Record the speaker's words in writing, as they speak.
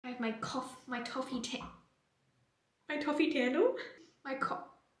my toffee candle? My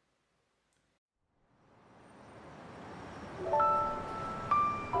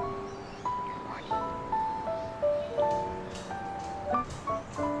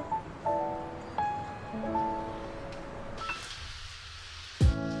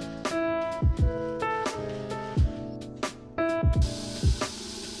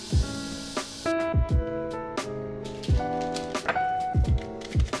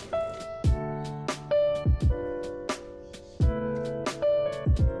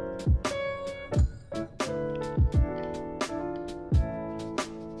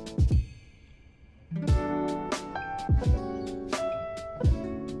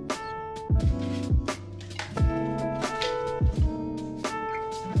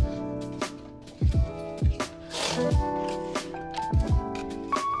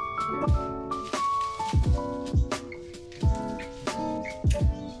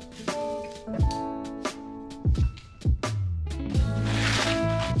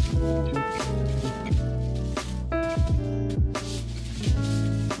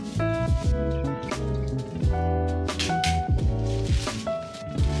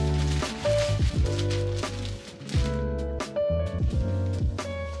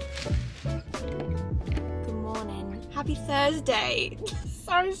Happy Thursday.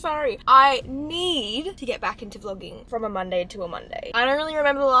 So sorry. I need to get back into vlogging from a Monday to a Monday. I don't really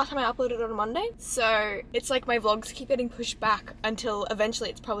remember the last time I uploaded on a Monday, so it's like my vlogs keep getting pushed back until eventually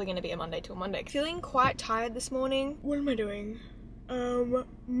it's probably going to be a Monday to a Monday. Feeling quite tired this morning. What am I doing?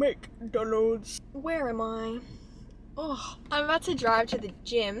 McDonald's. Where am I? Oh, I'm about to drive to the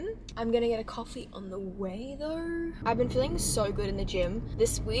gym. I'm gonna get a coffee on the way though. I've been feeling so good in the gym.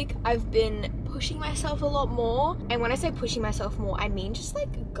 This week I've been pushing myself a lot more. And when I say pushing myself more, I mean just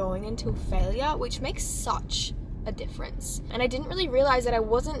like going until failure, which makes such a difference. And I didn't really realize that I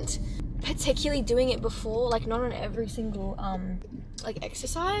wasn't particularly doing it before, like not on every single like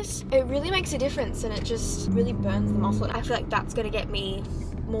exercise. It really makes a difference and it just really burns the muscle. And I feel like that's gonna get me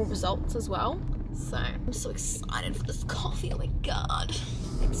more results as well. So I'm so excited for this coffee. Oh my god,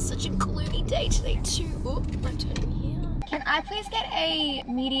 it's such a gloomy day today too. Oh, I'm turning here. Can I please get a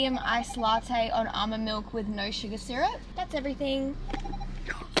medium iced latte on almond milk with no sugar syrup? That's everything.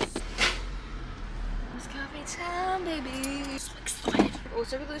 It's coffee time, baby. So excited. I've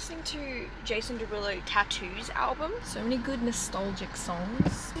also been listening to Jason Derulo Tattoo's album. So many good nostalgic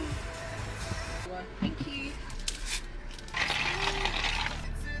songs. Thank you.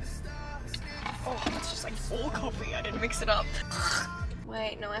 Oh, that's just like full coffee. I didn't mix it up.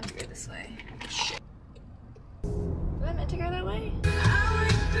 Wait, no, I have to go this way. Shit. Was I meant to go that way?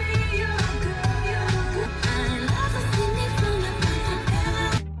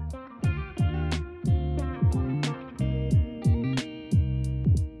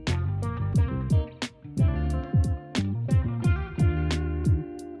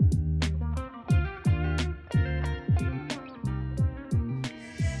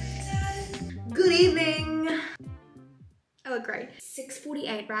 Good evening. I look great.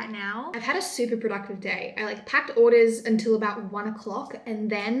 6:48 right now. I've had a super productive day. I like packed orders until about 1 o'clock and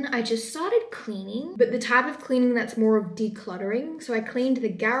then I just started cleaning, but the type of cleaning that's more of decluttering. So I cleaned the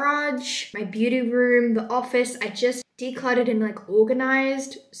garage, my beauty room, the office. I just decluttered and like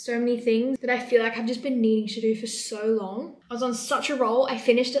organized so many things that I feel like I've just been needing to do for so long. I was on such a roll. I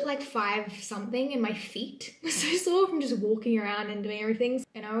finished at like 5 something and my feet were so sore from just walking around and doing everything.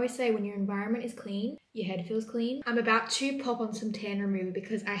 And I always say when your environment is clean, your head feels clean. I'm about to pop on some tan remover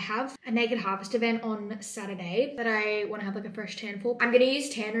because I have a Naked Harvest event on Saturday that I want to have like a fresh tan for. I'm gonna use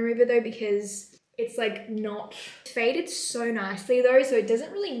tan remover though because it's like not faded so nicely though, so it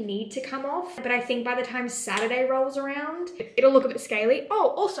doesn't really need to come off. But I think by the time Saturday rolls around, it'll look a bit scaly. Oh,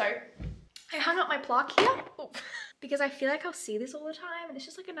 also, I hung up my plaque here. Oh. Because I feel like I'll see this all the time and it's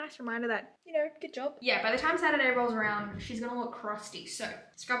just like a nice reminder that, you know, good job. Yeah, by the time Saturday rolls around, she's gonna look crusty. So,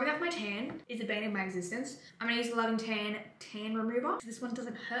 scrubbing off my tan is the bane of my existence. I'm gonna use the Loving tan remover. So this one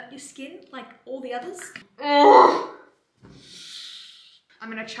doesn't hurt your skin like all the others. Oh. I'm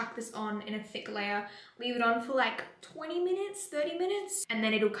gonna chuck this on in a thick layer, leave it on for like 20 minutes, 30 minutes, and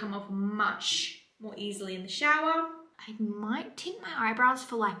then it'll come off much more easily in the shower. I might tint my eyebrows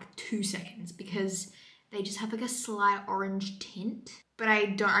for like 2 seconds because they just have like a slight orange tint, but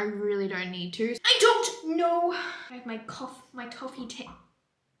I really don't need to. I don't know. I have my toffee candle?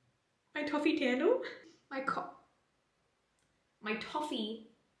 My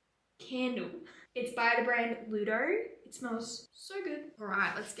toffee candle. It's by the brand Ludo. It smells so good. All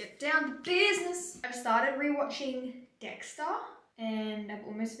right, let's get down to business. I've started rewatching Dexter and I've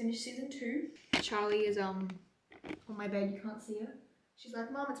almost finished season 2. Charlie is on my bed, you can't see her. She's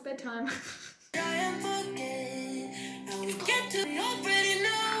like, Mom, it's bedtime.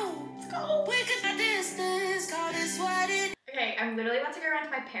 Okay, I'm literally about to go around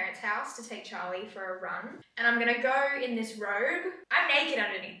to my parents' house to take Charlie for a run. And I'm gonna go in this robe. I'm naked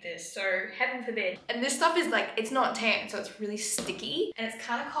underneath this, so heaven forbid. And this stuff is like, it's not tan, so it's really sticky. And it's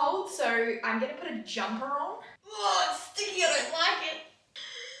kind of cold, so I'm gonna put a jumper on. Oh, it's sticky, I don't like it.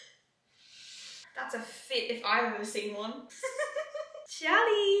 That's a fit if I've ever seen one.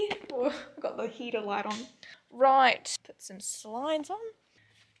 Charlie! Oh, I've got the heater light on. Right, put some slides on.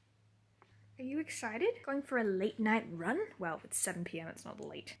 Are you excited? Going for a late night run? Well, it's 7 p.m, it's not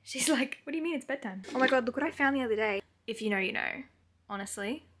late. She's like, what do you mean it's bedtime? Oh my God, look what I found the other day. If you know, you know.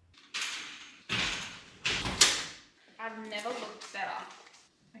 Honestly. I've never looked better.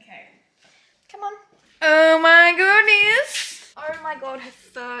 Okay. Come on. Oh my goodness. Oh my God, her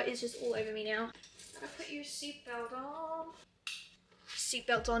fur is just all over me now. Gotta put your seatbelt on.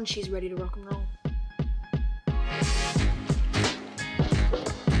 Seatbelt on, she's ready to rock and roll.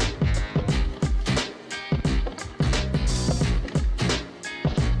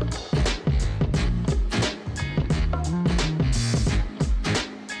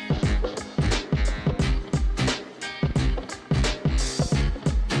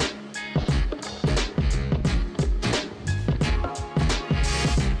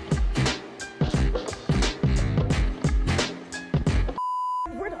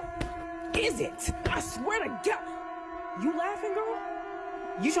 I swear to God. You laughing, girl?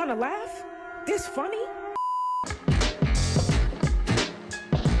 You trying to laugh? This funny?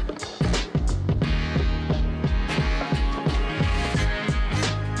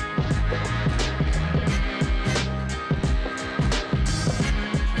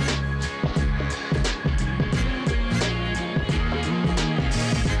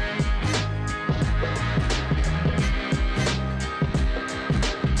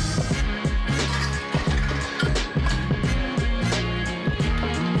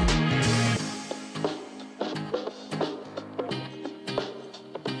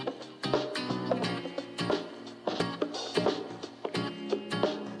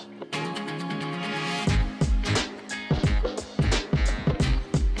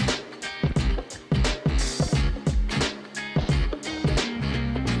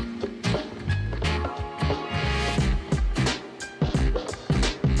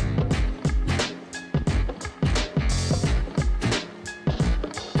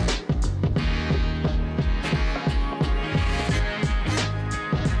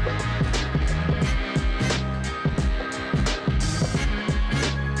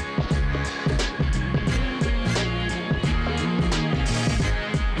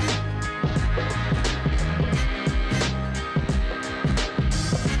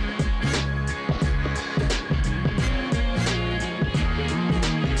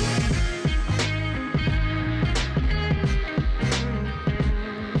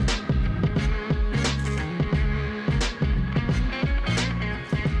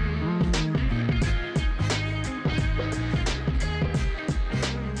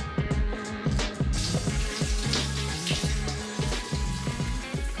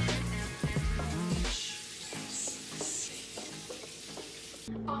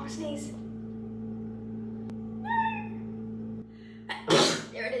 Oh, sneeze.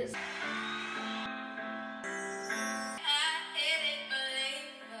 There it is.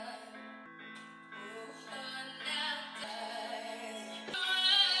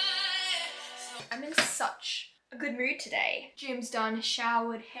 I'm in such a good mood today. Gym's done,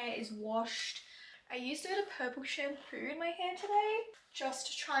 showered, hair is washed. I used a bit of purple shampoo in my hair today just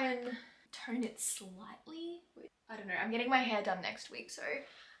to try and tone it slightly. I don't know, I'm getting my hair done next week, so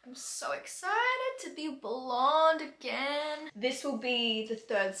I'm so excited to be blonde again. This will be the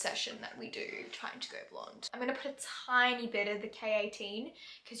third session that we do trying to go blonde. I'm gonna put a tiny bit of the K18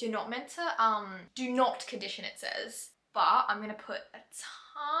 because you're not meant to, do not condition, it says. But I'm gonna put a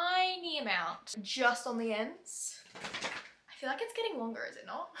tiny amount just on the ends. I feel like it's getting longer, is it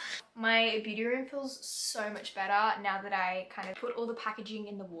not? My beauty room feels so much better now that I kind of put all the packaging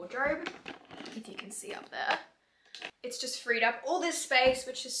in the wardrobe, if you can see up there. It's just freed up all this space,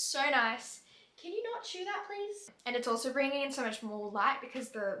 which is so nice. Can you not chew that, please? And it's also bringing in so much more light because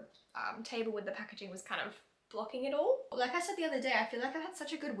the table with the packaging was kind of blocking it all. Like I said the other day, I feel like I've had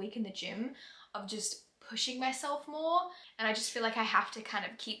such a good week in the gym of just pushing myself more, and I just feel like I have to kind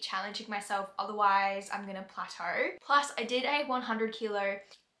of keep challenging myself, otherwise I'm gonna plateau. Plus I did a 100 kilo,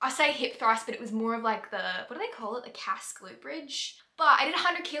 I say hip thrust, but it was more of like the, what do they call it? The calf glute bridge. But I did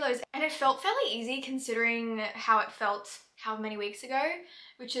 100 kilos and it felt fairly easy considering how it felt how many weeks ago,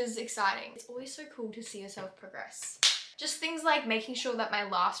 which is exciting. It's always so cool to see yourself progress. Just things like making sure that my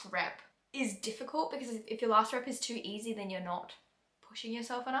last rep is difficult, because if your last rep is too easy, then you're not pushing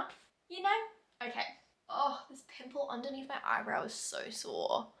yourself enough, you know? Okay. Oh, this pimple underneath my eyebrow is so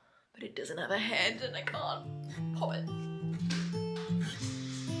sore, but it doesn't have a head and I can't pop it.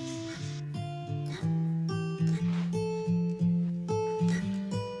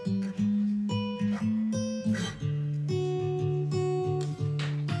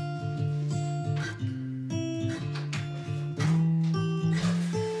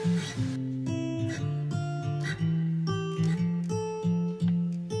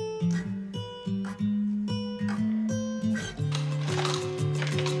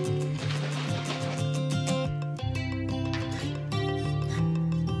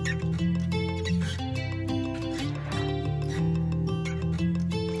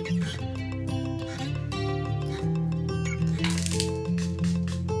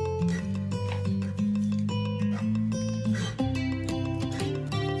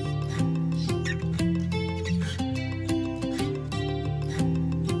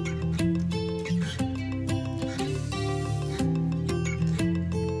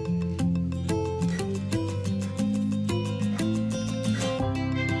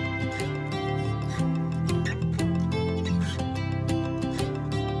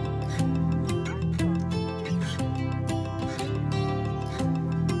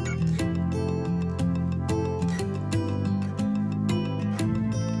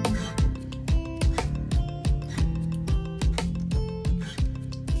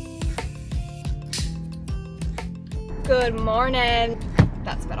 Good morning.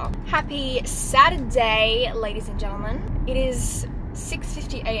 That's better. Happy Saturday, ladies and gentlemen. It is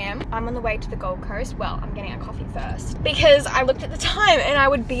 6:50 a.m. I'm on the way to the Gold Coast. Well, I'm getting a coffee first because I looked at the time and I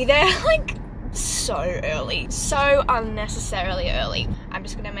would be there like so early, so unnecessarily early. I'm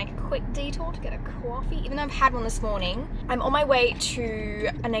just gonna make a quick detour to get a coffee, even though I've had one this morning. I'm on my way to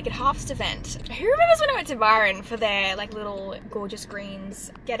a Naked Halves event. Who remembers when I went to Byron for their like little gorgeous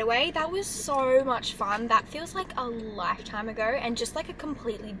greens getaway? That was so much fun. That feels like a lifetime ago and just like a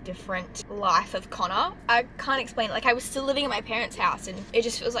completely different life of Conagh. I can't explain it. Like I was still living at my parents' house and it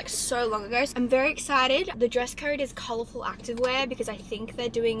just feels like so long ago. So I'm very excited. The dress code is colourful activewear because I think they're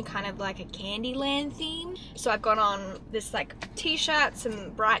doing kind of like a Candyland theme. So I've got on this like t-shirt,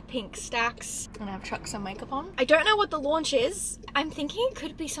 some bright pink STAX, and I've chucked some makeup on. I don't know what the launch is. I'm thinking it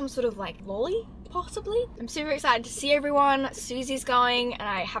could be some sort of like lolly, possibly. I'm super excited to see everyone. Susie's going and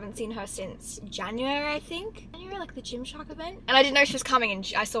I haven't seen her since January, I think. January, like the GYMSHARK event. And I didn't know she was coming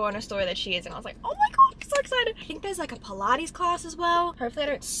and I saw on her story that she is and I was like, oh my god, so excited. I think there's like a Pilates class as well. Hopefully I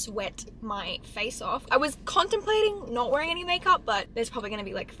don't sweat my face off. I was contemplating not wearing any makeup, but there's probably gonna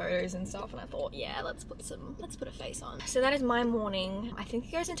be like photos and stuff and I thought, yeah, let's put a face on. So that is my morning. I think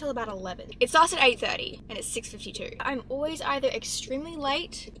it goes until about 11. It starts at 8:30 and it's 6:52. I'm always either extremely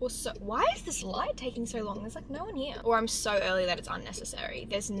late or so. Why is this light taking so long? There's like no one here. Or I'm so early that it's unnecessary.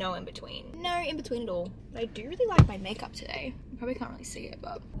 There's no in between. No in between at all. But I do really like my makeup today. You probably can't really see it,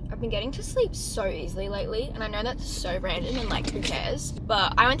 but I've been getting to sleep so easily lately and I know that's so random and like who cares,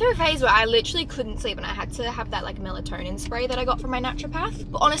 but I went through a phase where I literally couldn't sleep and I had to have that like melatonin spray that I got from my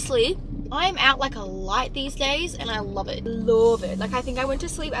naturopath. But honestly, I'm out like a light these days and I love it. Love it. Like I think I went to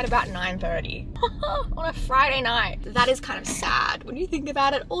sleep at about 9:30 on a Friday night. That is kind of sad when you think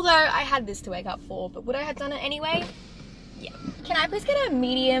about it. Although I had this to wake up for, but would I have done it anyway? Yeah. Can I please get a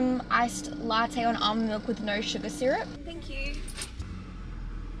medium iced latte on almond milk with no sugar syrup? Thank you.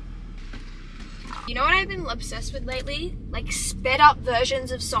 You know what I've been obsessed with lately? Like sped up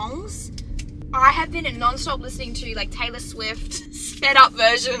versions of songs. I have been non-stop listening to like Taylor Swift sped up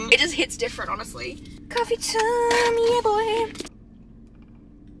version. It just hits different, honestly. Coffee time, yeah boy.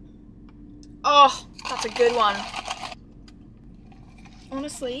 Oh, that's a good one.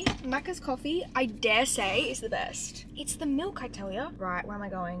 Honestly, Macca's coffee, I dare say, is the best. It's the milk, I tell ya. Right, where am I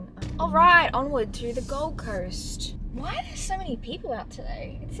going? Alright, onward to the Gold Coast. Why are there so many people out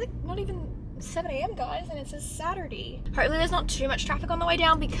today? It's like not even 7 a.m. guys and it's a Saturday. Hopefully there's not too much traffic on the way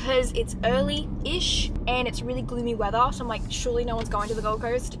down because it's early-ish and it's really gloomy weather, so I'm like, surely no one's going to the Gold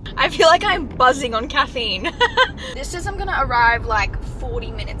Coast. I feel like I'm buzzing on caffeine. This says I'm gonna arrive like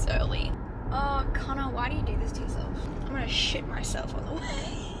 40 minutes early. Oh, Conagh, why do you do this to yourself? I'm gonna shit myself on the way.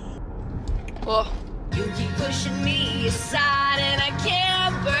 Oh. You keep pushing me aside and I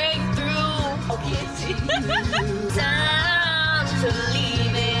can't break through. Okay. Time to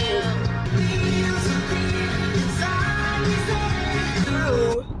leave him.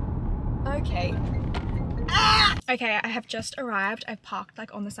 Okay. Ah! Okay, I have just arrived. I've parked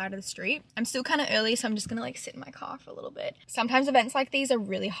like on the side of the street. I'm still kind of early, so I'm just gonna like sit in my car for a little bit. Sometimes events like these are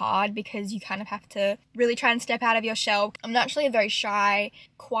really hard because you kind of have to really try and step out of your shell. I'm naturally a very shy,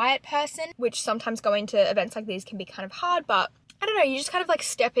 quiet person, which sometimes going to events like these can be kind of hard, but I don't know, you just kind of like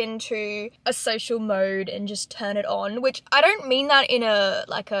step into a social mode and just turn it on, which I don't mean that in a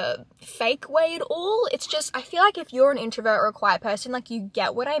fake way at all. It's just, I feel like if you're an introvert or a quiet person, like you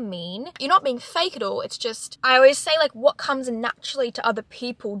get what I mean. You're not being fake at all. It's just, I always say like what comes naturally to other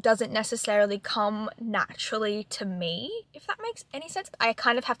people doesn't necessarily come naturally to me, if that makes any sense. I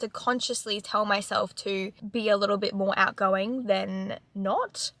kind of have to consciously tell myself to be a little bit more outgoing than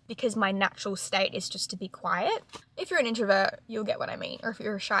not, because my natural state is just to be quiet. If you're an introvert, you'll get what I mean. Or if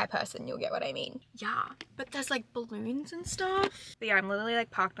you're a shy person, you'll get what I mean. Yeah, but there's like balloons and stuff. But yeah, I'm literally like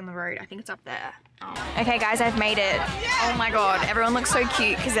parked on the road. I think it's up there. Oh. Okay guys, I've made it. Oh my God, everyone looks so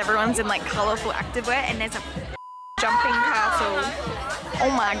cute because everyone's in like colorful activewear and there's a jumping castle. Oh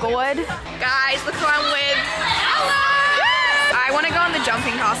my God. Guys, look who I'm with. Hello! I want to go on the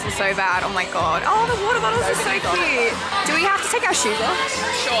jumping castle so bad. Oh my God. Oh, the water bottles are so cute. Do we have to take our shoes off?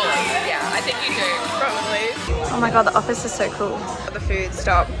 Surely. Yeah, I think you do. Probably. Oh my God, the office is so cool. The food,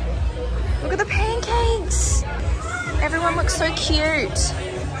 stop. Look at the pancakes. Everyone looks so cute.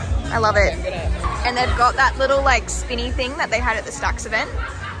 I love it. And they've got that little like spinny thing that they had at the STAX event.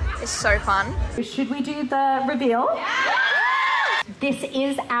 It's so fun. Should we do the reveal? Yeah! This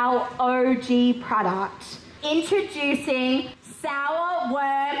is our OG product. Introducing Sour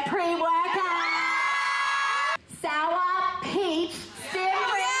Worm Pre-Workout. Sour Peach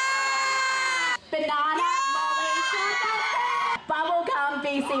Stimulus. Banana Lolly. Bubblegum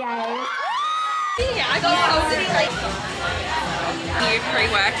BCA. Yeah, I got new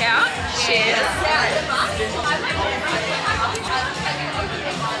pre-workout. Cheers.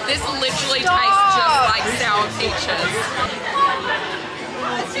 This literally tastes just like sour peaches.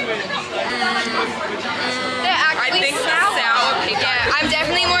 They're actually I think sour peaches. Yeah, I'm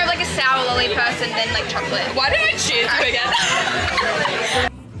definitely more of like a sour lolly person than like chocolate. Why did I choose to again?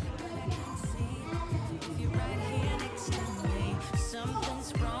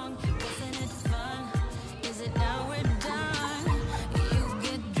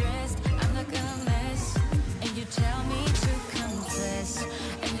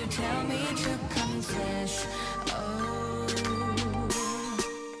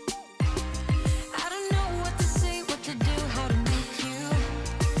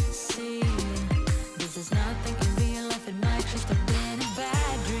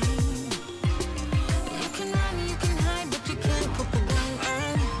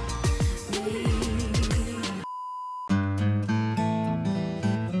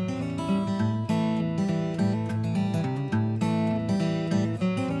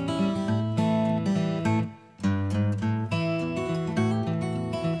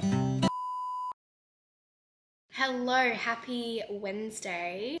 Hello, happy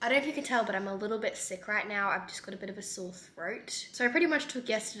Wednesday. I don't know if you can tell, but I'm a little bit sick right now. I've just got a bit of a sore throat. So I pretty much took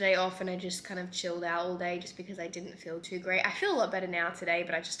yesterday off and I just kind of chilled out all day just because I didn't feel too great. I feel a lot better now today,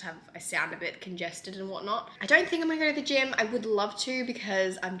 but I sound a bit congested and whatnot. I don't think I'm gonna go to the gym. I would love to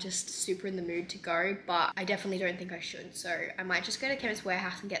because I'm just super in the mood to go, but I definitely don't think I should. So I might just go to Chemist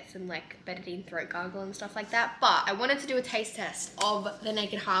Warehouse and get some like betadine throat gargle and stuff like that. But I wanted to do a taste test of the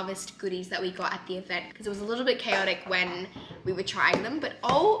Naked Harvest goodies that we got at the event because it was a little bit chaotic when we were trying them, but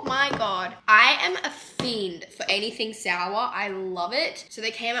oh my God, I am a fiend for anything sour. I love it. So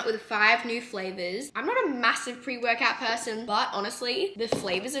they came out with 5 new flavors. I'm not a massive pre-workout person, but honestly, the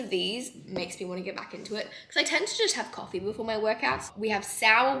flavors of these makes me want to get back into it because I tend to just have coffee before my workouts. We have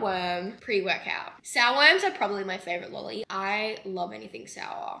sour worm pre-workout. Sour worms are probably my favorite lolly. I love anything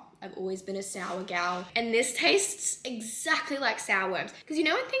sour. I've always been a sour gal. And this tastes exactly like sour worms. Because you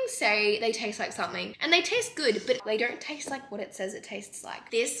know when things say they taste like something and they taste good, but they don't taste like what it says it tastes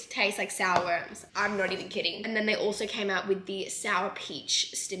like. This tastes like sour worms. I'm not even kidding. And then they also came out with the sour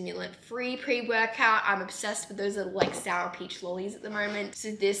peach stimulant free pre-workout. I'm obsessed with those little like sour peach lollies at the moment.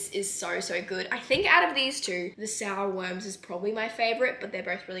 So this is so, so good. I think out of these two, the sour worms is probably my favorite, but they're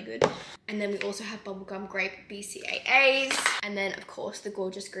both really good. And then we also have bubblegum grape BCAAs. And then of course the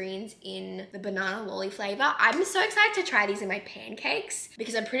gorgeous green in the banana lolly flavor. I'm so excited to try these in my pancakes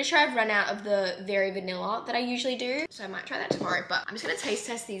because I'm pretty sure I've run out of the very vanilla that I usually do. So I might try that tomorrow, but I'm just gonna taste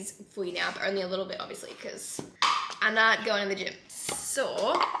test these for you now, but only a little bit obviously because I'm not going to the gym.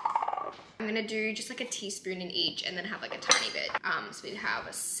 So I'm gonna do just like a teaspoon in each and then have like a tiny bit. So we have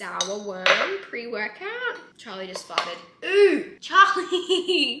a sour worm pre-workout. Charlie just farted. Ooh,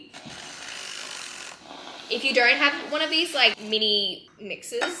 Charlie! If you don't have one of these like mini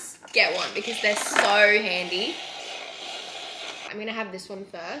mixers, get one because they're so handy. I'm gonna have this one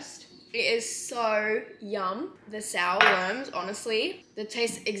first. It is so yum. The sour worms, honestly, they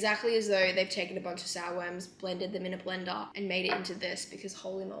taste exactly as though they've taken a bunch of sour worms, blended them in a blender, and made it into this, because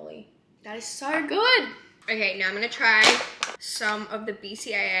holy moly, that is so good. Okay, now I'm gonna try some of the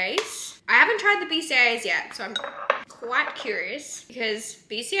BCAAs. I haven't tried the BCAAs yet, so I'm quite curious, because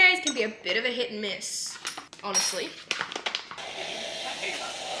BCAAs can be a bit of a hit and miss, honestly.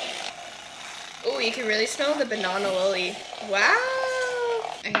 Oh, you can really smell the banana lolly. Wow.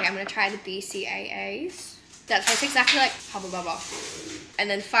 Okay, I'm gonna try the BCAAs. That tastes exactly like Hubba Bubba. And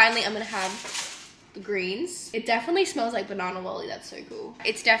then finally, I'm gonna have the greens. It definitely smells like banana lolly. That's so cool.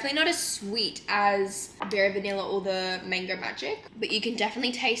 It's definitely not as sweet as Berry Vanilla or the Mango Magic, but you can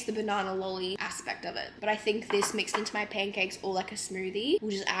definitely taste the banana lolly aspect of it. But I think this mixed into my pancakes or like a smoothie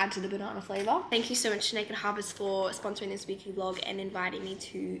will just add to the banana flavor. Thank you so much to Naked Harvest for sponsoring this weekly vlog and inviting me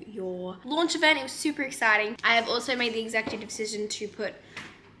to your launch event. It was super exciting. I have also made the executive decision to put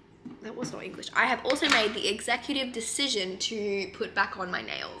that was not English. I have also made the executive decision to put back on my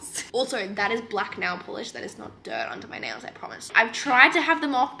nails. Also, that is black nail polish. That is not dirt under my nails, I promise. I've tried to have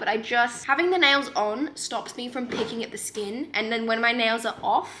them off, but having the nails on stops me from picking at the skin. And then when my nails are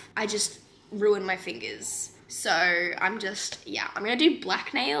off, I just ruin my fingers. So I'm gonna do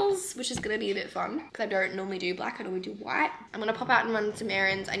black nails, which is gonna be a bit fun because I don't normally do black, I normally do white. I'm gonna pop out and run some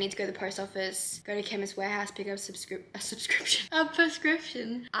errands. I need to go to the post office, go to Chemist Warehouse, pick up a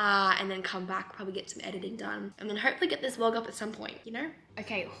prescription, and then come back, probably get some editing done, and then hopefully get this vlog up at some point, you know?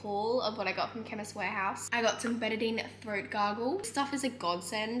 Okay, haul of what I got from Chemist Warehouse. I got some Betadine throat gargle. This stuff is a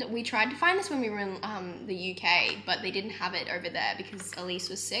godsend. We tried to find this when we were in the UK, but they didn't have it over there because Elise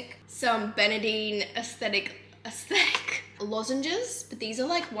was sick. Some Betadine aesthetic lozenges, but these are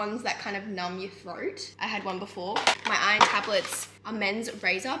like ones that kind of numb your throat. I had one before. My iron tablets are men's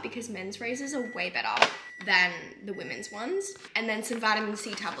razor because men's razors are way better than the women's ones. And then some vitamin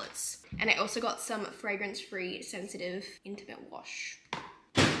C tablets. And I also got some fragrance-free sensitive intimate wash.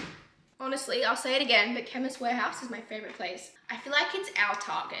 Honestly, I'll say it again, but Chemist Warehouse is my favorite place. I feel like it's our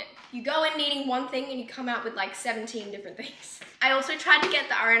Target. You go in needing one thing and you come out with like 17 different things. I also tried to get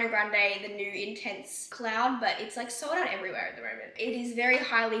the Ariana Grande, the new Intense Cloud, but it's like sold out everywhere at the moment. It is very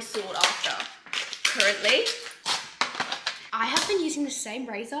highly sought after currently. I have been using the same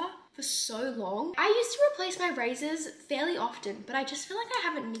razor for so long. I used to replace my razors fairly often, but I just feel like I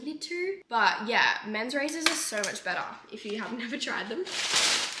haven't needed to. But yeah, men's razors are so much better if you have never tried them.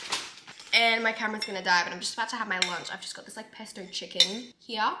 And my camera's gonna die, but I'm just about to have my lunch. I've just got this like pesto chicken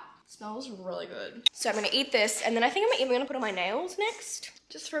here. Smells really good. So I'm gonna eat this, and then I think I'm even gonna put on my nails next,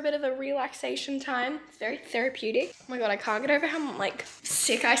 just for a bit of a relaxation time. It's very therapeutic. Oh my God, I can't get over how like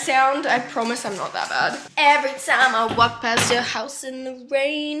sick I sound. I promise I'm not that bad. Every time I walk past your house in the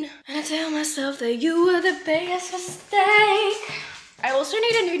rain, and I tell myself that you were the biggest mistake. I also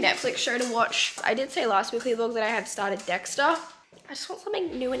need a new Netflix show to watch. I did say last weekly vlog that I had started Dexter. I just want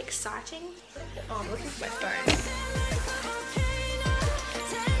something new and exciting. Oh, I'm looking for my phone.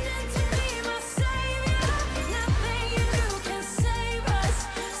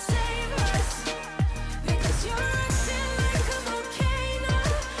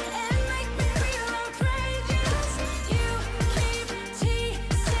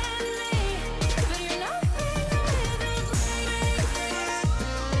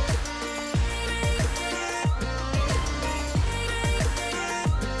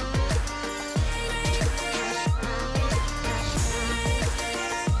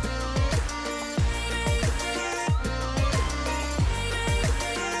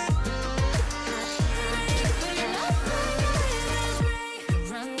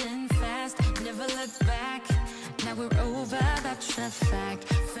 Fact,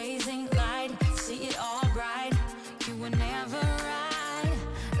 phasing light, see it all.